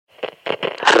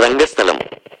రంగస్థలం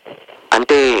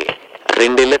అంటే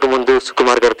 2 ఏళ్లకు ముందు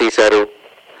సుకుమార్ గారు తీశారు,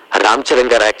 రామ్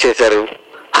చరణ్ గారు యాక్ట్ చేశారు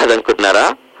అదనుకుంటున్నారా?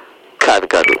 కాదు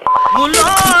కాదు.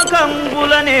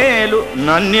 ములోకంబులనేలు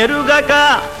నన్నెరుగక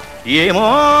ఏమో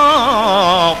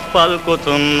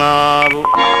పలుకుతున్నావు.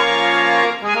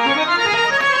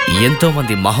 ఎంతో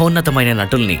మంది మహోన్నతమైన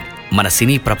నటుల్ని మన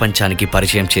సినీ ప్రపంచానికి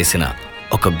పరిచయం చేసిన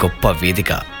ఒక గొప్ప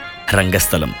వేదిక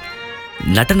రంగస్థలం.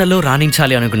 నటనలో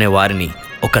రాణించాలి అనుకునే వారిని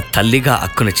ఒక తల్లిగా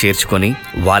అక్కున చేర్చుకొని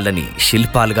వాళ్ళని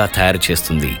శిల్పాలుగా తయారు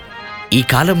చేస్తుంది. ఈ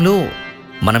కాలంలో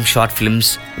మనం షార్ట్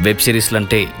ఫిల్మ్స్, వెబ్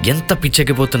సిరీస్లంటే ఎంత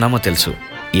పిచ్చెక్కిపోతున్నామో తెలుసు.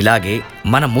 ఇలాగే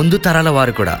మన ముందు తరాల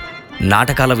వారు కూడా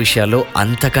నాటకాల విషయాల్లో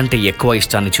అంతకంటే ఎక్కువ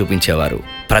ఇష్టాన్ని చూపించేవారు.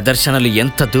 ప్రదర్శనలు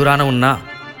ఎంత దూరాన ఉన్నా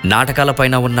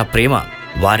నాటకాలపైన ఉన్న ప్రేమ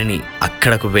వారిని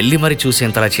అక్కడకు వెళ్ళి మరి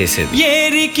చూసేంతలా చేసేది.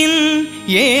 ఏరికిన్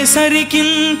ఏ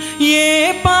సరికిన్ ఏ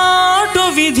పాటు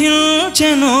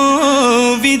విధించెనో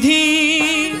విధి.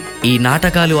 ఈ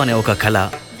నాటకాలు అనే ఒక కళ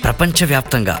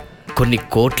ప్రపంచవ్యాప్తంగా కొన్ని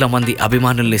కోట్ల మంది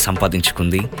అభిమానుల్ని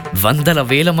సంపాదించుకుంది. వందల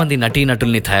వేల మంది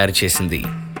నటీనటుల్ని తయారు చేసింది.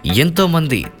 ఎంతో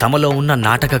మంది తమలో ఉన్న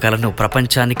నాటక కళను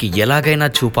ప్రపంచానికి ఎలాగైనా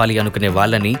చూపాలి అనుకునే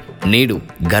వాళ్ళని నేడు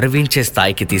గర్వించే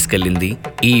స్థాయికి తీసుకెళ్ళింది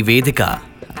ఈ వేదిక,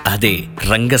 అదే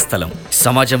రంగస్థలం.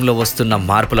 సమాజంలో వస్తున్న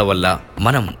మార్పుల వల్ల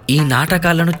మనం ఈ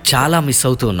నాటకాలను చాలా మిస్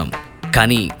అవుతూ ఉన్నాం.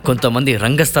 కానీ కొంతమంది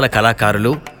రంగస్థల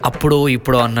కళాకారులు అప్పుడో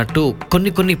ఇప్పుడో అన్నట్టు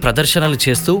కొన్ని ప్రదర్శనలు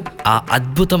చేస్తూ ఆ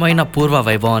అద్భుతమైన పూర్వ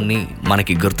వైభవాన్ని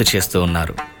మనకి గుర్తు చేస్తూ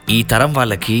ఉన్నారు. ఈ తరం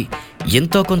వాళ్ళకి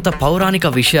ఎంతో కొంత పౌరాణిక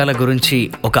విషయాల గురించి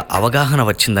ఒక అవగాహన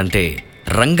వచ్చిందంటే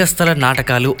రంగస్థల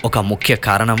నాటకాలు ఒక ముఖ్య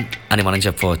కారణం అని మనం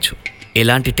చెప్పవచ్చు.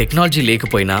 ఎలాంటి టెక్నాలజీ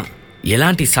లేకపోయినా,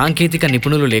 ఎలాంటి సాంకేతిక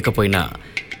నిపుణులు లేకపోయినా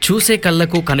చూసే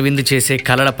కళ్ళకు కనువిందు చేసే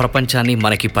కళల ప్రపంచాన్ని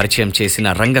మనకి పరిచయం చేసిన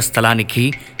రంగస్థలానికి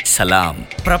సలాం.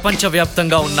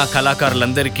 ప్రపంచవ్యాప్తంగా ఉన్న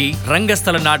కళాకారులందరికీ,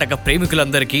 రంగస్థల నాటక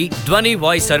ప్రేమికులందరికీ ధ్వని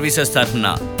వాయిస్ సర్వీసెస్ తరఫున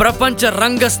ప్రపంచ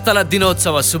రంగస్థల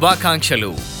దినోత్సవ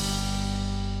శుభాకాంక్షలు.